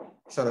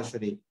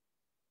সরাসরি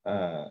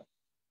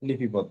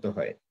লিপিবদ্ধ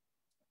হয়।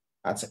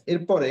 আচ্ছা,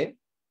 এরপরে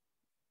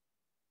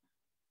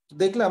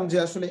দেখলাম যে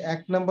আসলে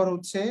 1 নাম্বার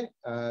হচ্ছে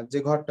যে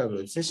ঘরটা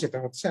রয়েছে সেটা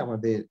হচ্ছে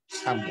আমাদের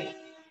সামনে।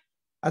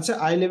 আচ্ছা,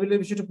 আই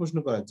লেভেলের বিষয়টা প্রশ্ন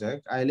করা যাক।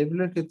 আই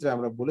লেভেলের ক্ষেত্রে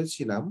আমরা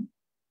বলেছিলাম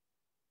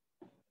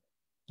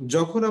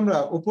যখন আমরা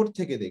উপর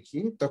থেকে দেখি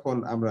তখন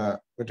আমরা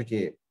ওটাকে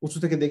উঁচু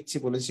থেকে দেখছি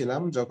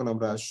বলেছিলাম, যখন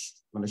আমরা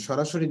মানে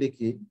সরাসরি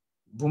দেখি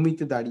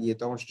ভূমিতে দাঁড়িয়ে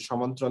তখন সেটা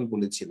সমান্তরাল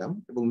বলেছিলাম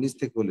এবং নিচ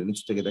থেকে হলে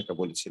নিচু থেকে দেখা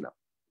বলেছিলাম।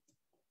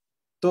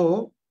 তো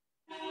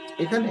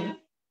এখানে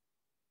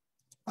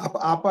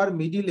আপার,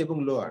 মিডিল এবং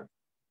লোয়ার,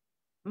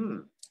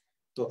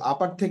 তো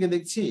আপার থেকে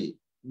দেখছি,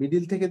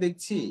 মিডিল থেকে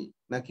দেখছি,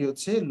 নাকি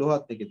হচ্ছে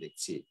লোহার থেকে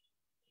দেখছি,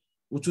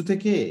 উঁচু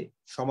থেকে,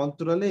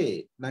 সমান্তরালে,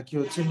 নাকি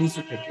হচ্ছে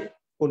নিচু থেকে,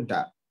 কোনটা?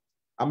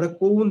 আমরা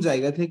কোন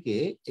জায়গা থেকে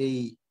এই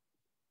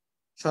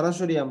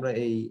সরাসরি আমরা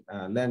এই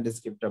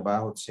ল্যান্ডস্কেপটা বা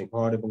হচ্ছে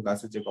ঘর এবং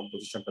গাছের যে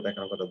কম্পোজিশনটা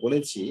দেখানোর কথা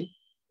বলেছি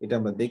এটা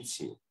আমরা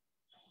দেখছি?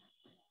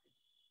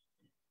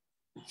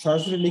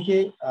 সরাসরি লিখে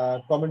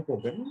কমেন্ট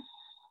করবেন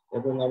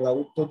এবং আমরা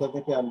উত্তরটা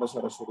থেকে আমরা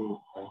সরাসরি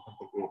এখান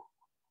থেকে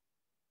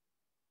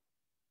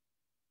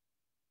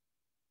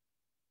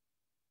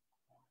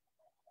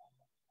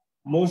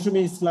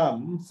মৌসুমী ইসলাম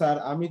স্যার,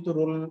 আমি তো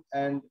রোল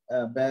এন্ড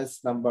ব্যাচ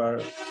নাম্বার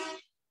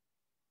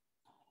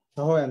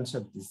সহ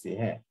অ্যান্সার দিছি।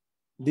 হ্যাঁ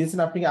দিয়েছেন।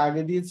 আপনি কি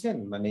আগে দিয়েছেন?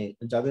 মানে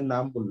যাদের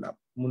নাম বললাম,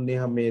 মুন্নি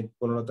আহমেদ,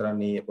 বনলতা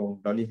রানী এবং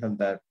ডলি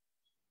হালদার,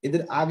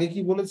 এদের আগে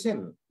কি বলেছেন?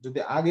 যদি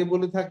আগে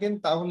বলে থাকেন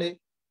তাহলে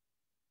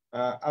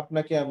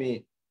আপনাকে আমি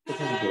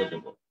প্রথম করে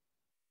দেব।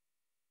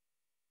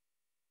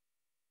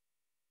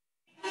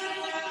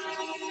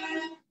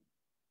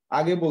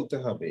 আগে বলতে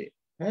হবে।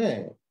 হ্যাঁ,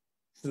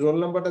 রোল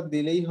নাম্বারটা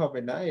দিলেই হবে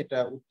না, এটা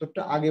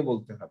উত্তরটা আগে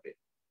বলতে হবে।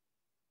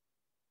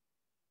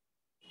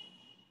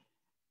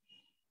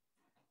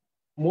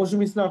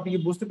 মৌসুমী ইসলাম, আপনি কি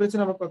বুঝতে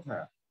পেরেছেন আমার কথা?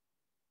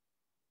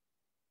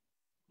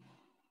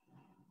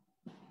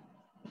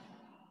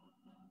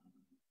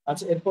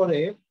 আচ্ছা, এরপরে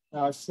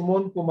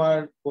সুমন কুমার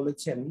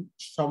বলেছেন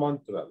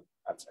সমান্তরাল।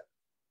 আচ্ছা,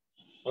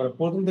 আমরা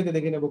প্রথম থেকে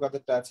দেখে নেবো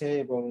কাদেরটা আছে।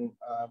 এবং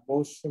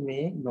মৌসুমী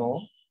নো,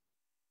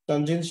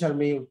 তঞ্জিল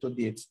শর্মী উত্তর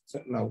দিয়েছে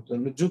না, উত্তর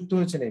যুক্ত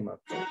হয়েছেন এই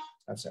মাত্র।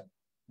 আচ্ছা,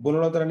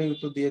 বনলতা রানী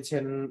উত্তর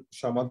দিয়েছেন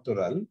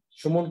সমান্তরাল,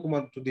 সুমন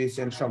কুমার উত্তর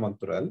দিয়েছেন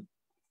সমান্তরাল,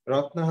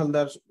 রত্না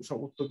হালদার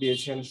উত্তর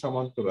দিয়েছেন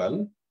সমান্তরাল,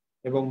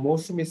 এবং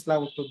মৌসুম ইসলাম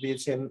উত্তর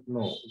দিয়েছেন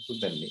নো, উত্তর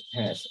দেননি।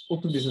 হ্যাঁ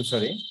উত্তর দিয়েছেন,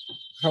 সরি,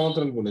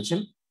 সমান্তরাল বলেছেন।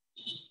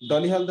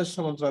 ডলি হালদার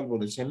সমান্তরাল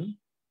বলেছেন,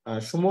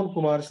 সুমন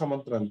কুমার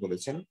সমান্তরাল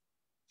বলেছেন,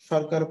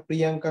 সরকার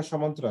প্রিয়াঙ্কা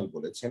সমান্তরাল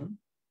বলেছেন।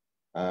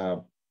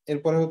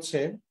 এরপরে হচ্ছে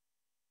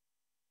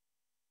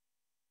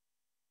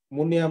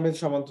মুন্নি আহমেদ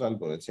সমান্তরাল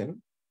বলেছেন,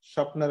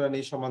 স্বপ্না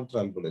রানী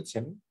সমান্তরাল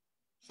বলেছেন,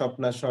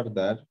 স্বপ্না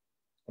সর্দার,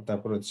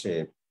 তারপর হচ্ছে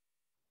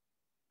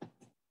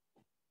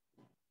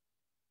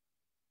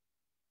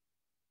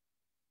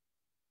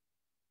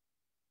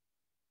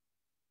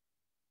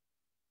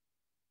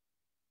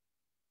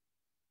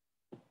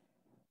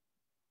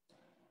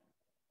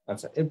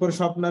আচ্ছা, এরপর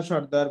স্বপ্না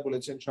সর্দার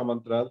বলেছেন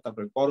সমান্তরাল,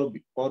 তারপরে করবি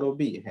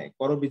করবি হ্যাঁ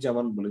করবি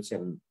জামান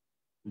বলেছেন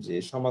যে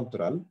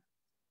সমান্তরাল,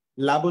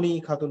 লাবণী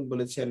খাতুন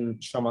বলেছেন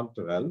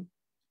সমান্তরাল,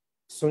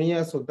 সোনিয়া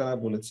সুলতানা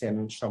বলেছেন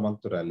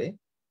সমান্তরালে,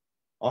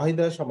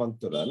 অহিদা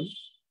সমান্তরাল,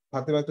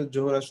 ফাতেমাতুল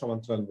জোহরা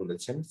সমান্তরাল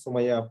বলেছেন,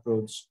 সুমাইয়া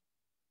আফরোজ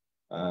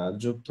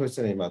যুক্ত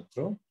হয়েছেন এই মাত্র।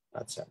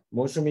 আচ্ছা,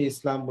 মৌসুমী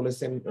ইসলাম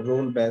বলেছেন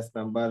রোল ব্যাচ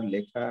নাম্বার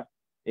লেখা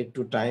একটু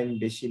টাইম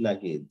বেশি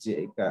লাগে যে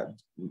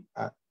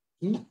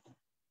কি?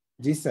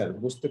 জি স্যার,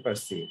 বুঝতে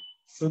পারছি,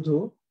 শুধু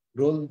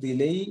রোল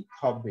দিলেই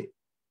হবে।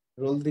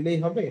 রোল দিলেই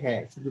হবে,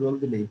 হ্যাঁ শুধু রোল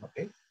দিলেই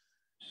হবে,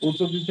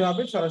 উত্তর দিতে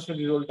হবে,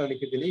 সরাসরি রোলটা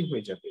লিখে দিলেই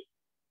হয়ে যাবে।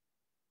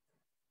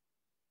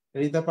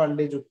 রীতা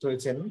পান্ডে যুক্ত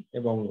হয়েছেন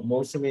এবং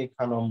মৌসুমী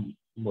খানম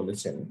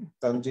বলেছেন,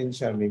 তানজিন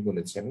শারমি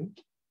বলেছেন,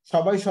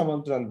 সবাই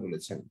সমান্তরাল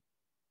বলেছেন।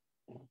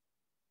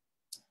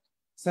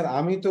 স্যার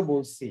আমি তো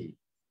বলছি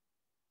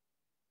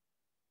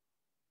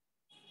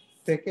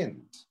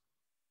সেকেন্ড।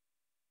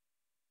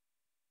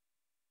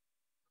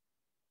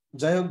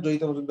 যাই হোক,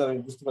 জয়িতা মজুমদার,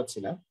 আমি বুঝতে পারছি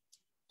না।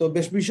 তো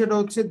বেশ, বিষয়টা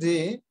হচ্ছে যে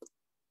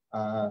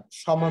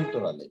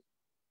সমান্তরালে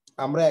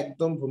আমরা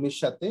একদম ভূমির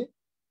সাথে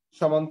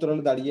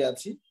সমান্তরালে দাঁড়িয়ে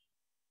আছি।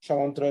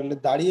 সমান্তরালে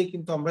দাঁড়িয়ে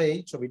কিন্তু আমরা এই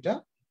ছবিটা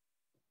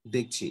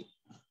দেখছি।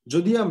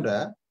 যদি আমরা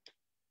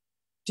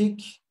ঠিক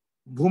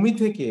ভূমি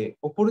থেকে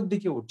উপরের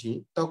দিকে উঠি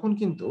তখন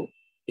কিন্তু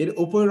এর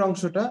উপরের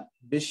অংশটা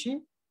বেশি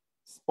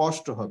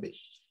স্পষ্ট হবে,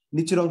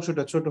 নিচের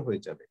অংশটা ছোট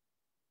হয়ে যাবে।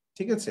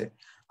 ঠিক আছে?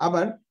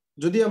 আবার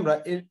যদি আমরা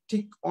এর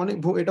ঠিক অনেক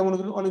এটা মনে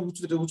করি অনেক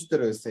উঁচুতে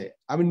রয়েছে,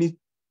 আমি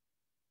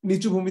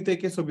নিচু ভূমি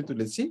থেকে ছবি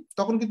তুলেছি,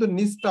 তখন কিন্তু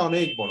নিচটা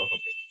অনেক বড়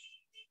হবে।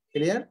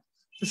 ক্লিয়ার?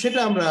 তো সেটা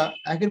আমরা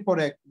একের পর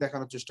এক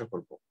দেখানোর চেষ্টা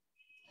করব।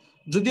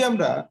 যদি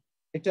আমরা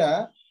এটা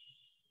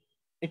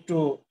একটু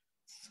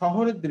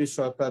শহরের দৃশ্য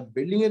অর্থাৎ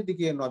বিল্ডিং এর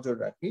দিকে নজর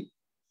রাখি,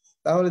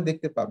 তাহলে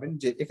দেখতে পাবেন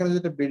যে এখানে যদি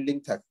একটা বিল্ডিং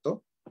থাকতো,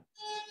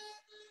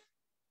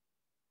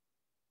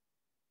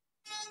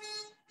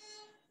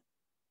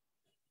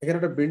 এখানে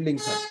একটা বিল্ডিং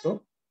থাকতো,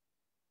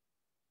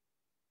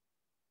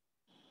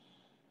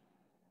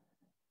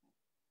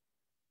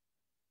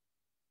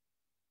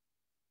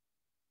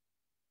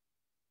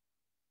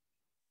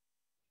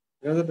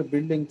 এখানে একটা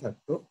বিল্ডিং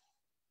থাকতো,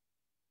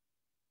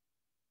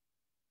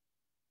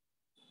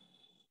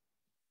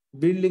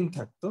 বিল্ডিং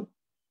থাকতো,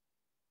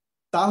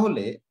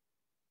 তাহলে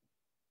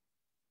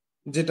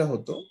যেটা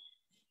হতো,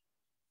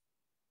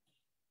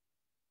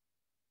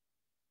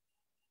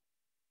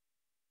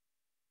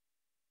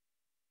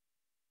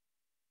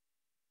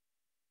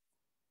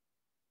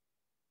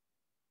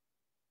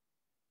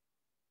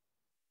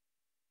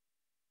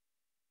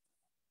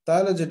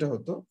 তাহলে যেটা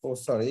হতো, ও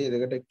সরি, এই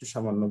জায়গাটা একটু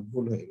সামান্য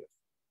ভুল হয়ে গেল।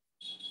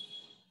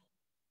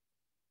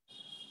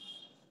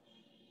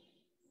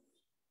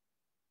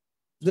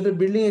 যেটা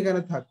বিল্ডিং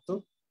এখানে থাকতো,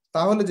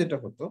 তাহলে যেটা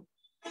হতো,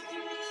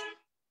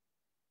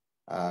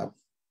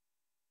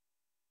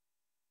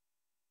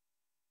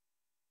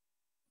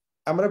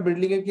 আমরা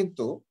বিল্ডিং এর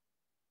কিন্তু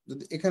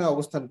যদি এখানে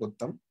অবস্থান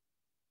করতাম,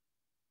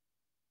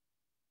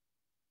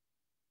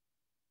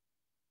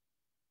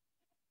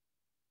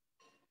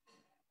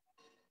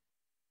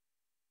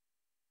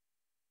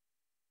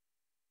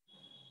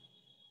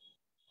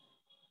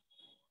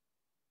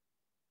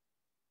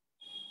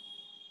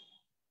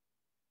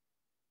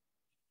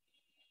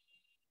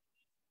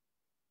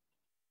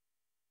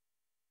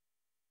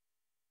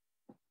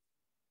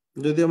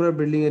 যদি আমরা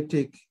বিল্ডিং এর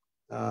ঠিক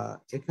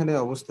এখানে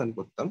অবস্থান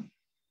করতাম,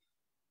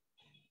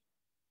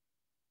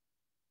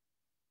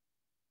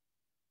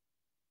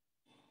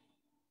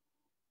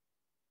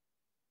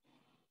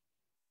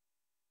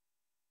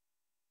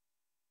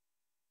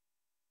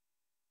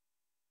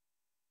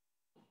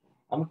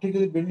 আমরা ঠিক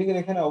যদি বিল্ডিং এর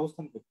এখানে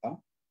অবস্থান করতাম,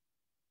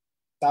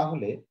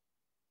 তাহলে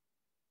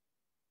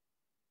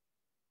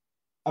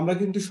আমরা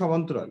কিন্তু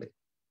সমান্তরালে,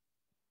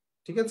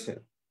 ঠিক আছে,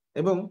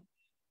 এবং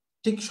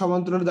ঠিক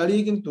সমান্তরালে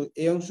দাঁড়িয়ে কিন্তু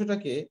এই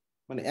অংশটাকে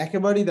মানে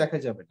একেবারেই দেখা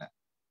যাবে না,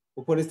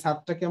 উপরের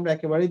ছাদটাকে আমরা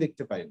একেবারেই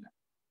দেখতে পারি না।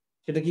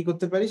 সেটা কি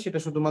করতে পারি, সেটা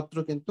শুধুমাত্র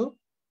কিন্তু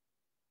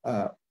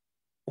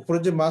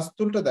উপরের যে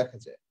মাস্তুলটা দেখা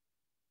যায়,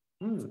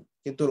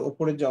 কিন্তু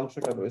উপরের যে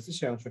অংশটা রয়েছে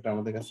সেই অংশটা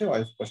আমাদের কাছে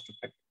অস্পষ্ট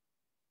থাকে।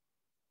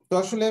 তো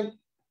আসলে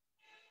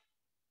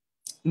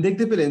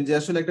দেখতে পেলেন যে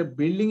আসলে একটা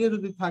বিল্ডিং এ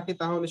যদি থাকে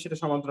তাহলে সেটা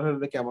সমান্তরাল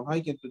হলে কেমন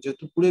হয়, কিন্তু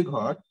যেহেতু কুড়ে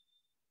ঘর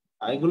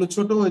এগুলো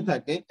ছোট হয়ে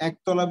থাকে,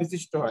 একতলা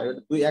বিশিষ্ট হয়,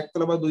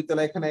 একতলা বা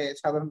দুইতলা, এখানে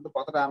সাধারণত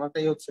কথাটা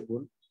আনাটাই হচ্ছে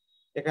ভুল।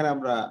 এখানে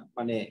আমরা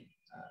মানে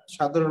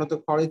সাধারণত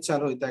খড়ের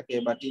চাল হয়ে থাকে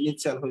বা টিনের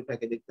চাল হয়ে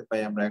থাকে দেখতে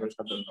পাই আমরা এখন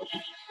সাধারণত।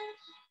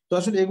 তো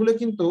আসলে এগুলো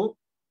কিন্তু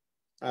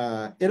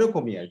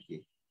এরকমই আর কি।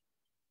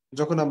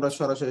 যখন আমরা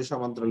সরাসরি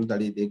সমান্তরাল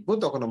দাঁড়িয়ে দেখবো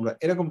তখন আমরা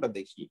এরকমটা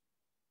দেখি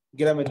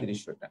গ্রামের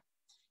দৃশ্যটা।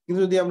 কিন্তু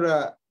যদি আমরা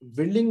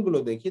বিল্ডিং গুলো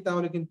দেখি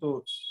তাহলে কিন্তু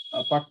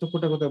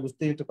পার্থক্যটা কোথায়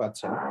বুঝতেই তো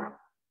পারছেন।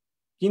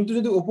 কিন্তু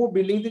যদি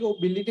বিল্ডিং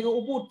থেকে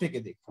উপর থেকে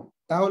দেখুন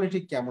তাহলে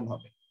ঠিক কেমন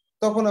হবে,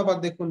 তখন আবার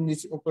দেখুন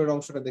নিচে উপরের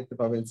অংশটা দেখতে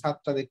পাবেন,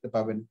 ছাদটা দেখতে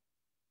পাবেন,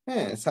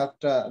 হ্যাঁ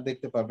ছাদটা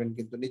দেখতে পাবেন,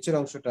 কিন্তু নিচের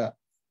অংশটা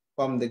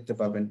কম দেখতে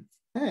পাবেন।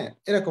 হ্যাঁ,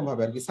 এরকম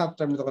ভাবে আর কি,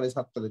 ছাদটা আপনি তখন এই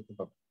ছাদটা দেখতে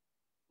পাবেন।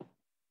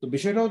 তো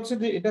বিষয়টা হচ্ছে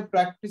যে এটা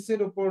প্র্যাকটিসের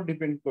উপর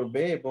ডিপেন্ড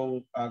করবে, এবং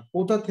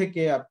কোথা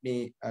থেকে আপনি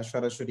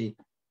সরাসরি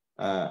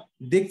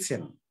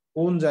দেখছেন,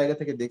 কোন জায়গা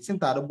থেকে দেখছেন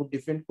তার উপর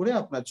ডিপেন্ড করে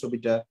আপনার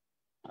ছবিটা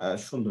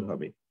সুন্দর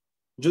হবে।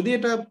 যদি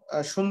এটা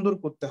সুন্দর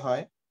করতে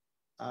হয়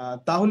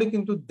তাহলে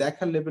কিন্তু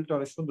দেখার লেভেলটা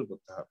অনেক সুন্দর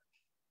করতে হবে।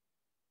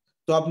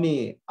 তো আপনি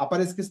আপার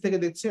স্কেচ থেকে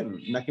দেখছেন,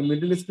 নাকি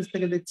মিডল স্কেচ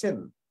থেকে দেখছেন,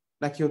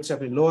 নাকি হচ্ছে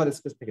আপনি লোয়ার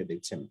স্কেচ থেকে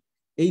দেখছেন,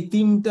 এই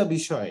তিনটা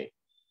বিষয়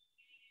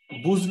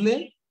বুঝলে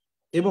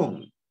এবং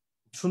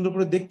সুন্দর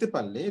করে দেখতে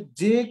পারলে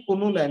যে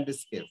কোনো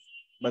ল্যান্ডস্কেপ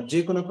বা যে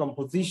কোনো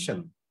কম্পোজিশন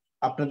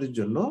আপনাদের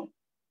জন্য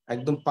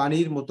একদম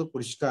পানির মতো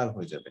পরিষ্কার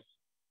হয়ে যাবে।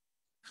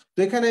 তো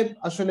এখানে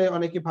আসলে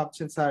অনেকে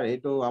ভাবছেন স্যার এ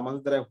তো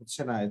আমাদের দ্বারা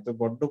হচ্ছে না, এ তো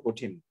বড্ড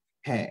কঠিন।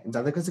 হ্যাঁ,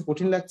 যাদের কাছে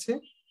কঠিন লাগছে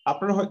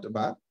আপনারা হয়তো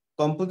বা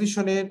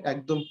কম্পোজিশনের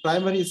একদম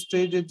প্রাইমারি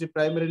স্টেজের যে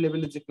প্রাইমারি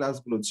লেভেলের যে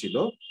ক্লাসগুলো ছিল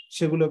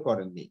সেগুলো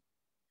করেননি।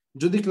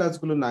 যদি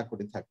ক্লাসগুলো না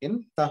করে থাকেন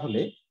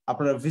তাহলে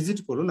আপনারা ভিজিট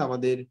করুন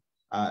আমাদের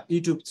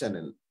ইউটিউব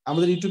চ্যানেল।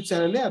 আমাদের ইউটিউব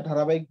চ্যানেলে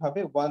ধারাবাহিকভাবে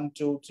 1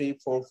 2 3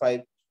 4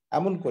 5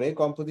 এমন করে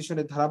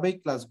কম্পোজিশনের ধারাবাহিক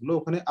ক্লাসগুলো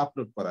ওখানে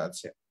আপলোড করা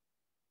আছে।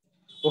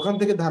 ওখান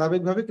থেকে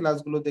ধারাবাহিকভাবে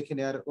ক্লাসগুলো দেখে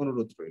নেওয়ার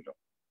অনুরোধ রইল।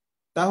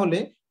 তাহলে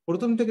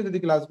প্রথম থেকে যদি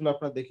ক্লাসগুলো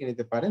আপনারা দেখে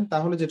নিতে পারেন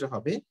তাহলে যেটা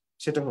হবে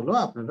সেটা হলো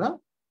আপনারা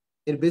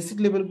এর বেসিক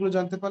লেভেলগুলো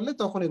জানতে পারলে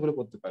তখন এগুলো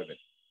করতে পারবেন।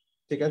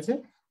 ঠিক আছে,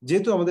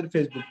 যেহেতু আমাদের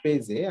ফেসবুক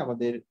পেজে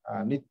আমাদের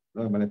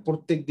মানে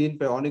প্রত্যেক দিন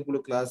প্রায় অনেকগুলো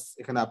ক্লাস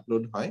এখানে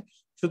আপলোড হয়,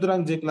 সুতরাং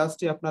যে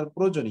ক্লাসটি আপনার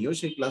প্রয়োজনীয়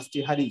সেই ক্লাসটি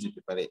হারিয়ে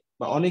যেতে পারে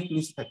বা অনেক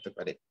মিস থাকতে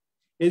পারে।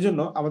 এই জন্য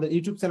আমাদের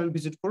ইউটিউব চ্যানেল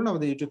ভিজিট করুন।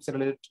 আমাদের ইউটিউব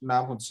চ্যানেলের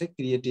নাম হচ্ছে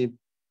ক্রিয়েটিভ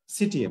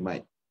সিটিএমআই।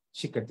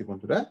 শিক্ষার্থী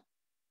বন্ধুরা,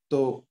 তো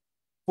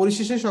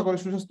পরিশেষে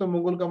সকলের সুস্বাস্থ্য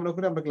মঙ্গল কামনা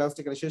করে আমরা ক্লাসটি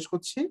এখানে শেষ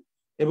করছি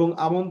এবং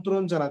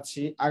আমন্ত্রণ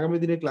জানাচ্ছি আগামী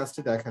দিনের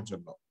ক্লাসটি দেখার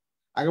জন্য।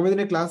 আগামী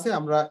দিনের ক্লাসে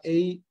আমরা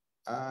এই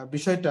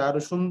বিষয়টা আরো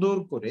সুন্দর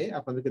করে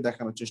আপনাদেরকে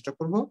দেখানোর চেষ্টা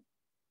করব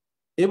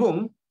এবং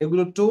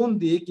এগুলো টোন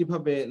দিয়ে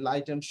কিভাবে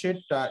লাইট এন্ড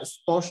শেডটা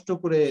স্পষ্ট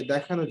করে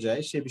দেখানো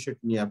যায় সেই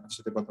বিষয়টি নিয়ে আপনার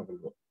সাথে কথা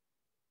বলবো।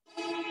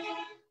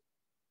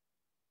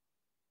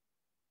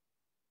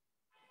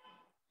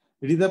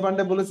 রিদা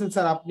পান্ডা বলেছেন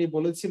স্যার আপনি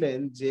বলেছিলেন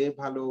যে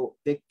ভালো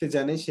দেখতে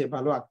জানে সে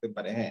ভালো আঁকতে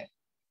পারে। হ্যাঁ,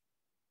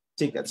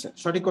 ঠিক আছে,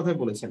 সঠিক কথাই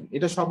বলেছেন।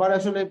 এটা সবার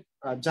আসলে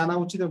জানা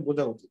উচিত এবং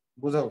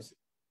বোঝা উচিত।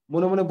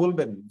 মনে মনে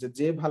বলবেন যে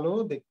যে ভালো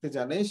দেখতে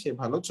জানে সে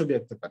ভালো ছবি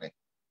আঁকতে পারে।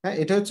 হ্যাঁ,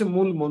 এটা হচ্ছে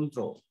মূল মন্ত্র।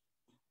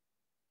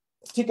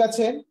 ঠিক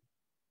আছে,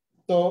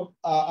 তো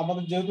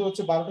আমাদের যেহেতু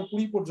হচ্ছে 12টা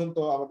 20 পর্যন্ত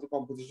আমাদের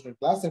কম্পোজিশনের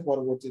ক্লাস, এর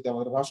পরবর্তীতে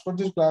আমাদের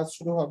ভাস্কর্যের ক্লাস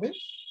শুরু হবে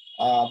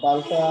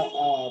 12টা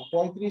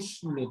 35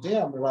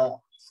 আমরা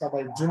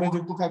সবাই জুমে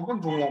যুক্ত থাকবেন।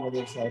 জুমে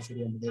আমাদের সরাসরি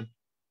আমাদের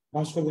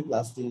ভাস্কর্যের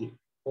ক্লাসটি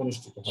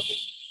অনুষ্ঠিত হবে।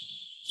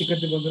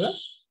 শিক্ষার্থী বন্ধুরা,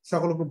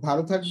 সকলে খুব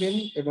ভালো থাকবেন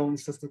এবং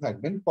সুস্থ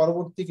থাকবেন।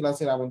 পরবর্তী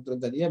ক্লাসের আমন্ত্রণ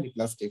জানিয়ে আমি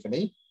ক্লাসটি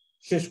এখানেই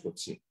শেষ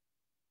করছি।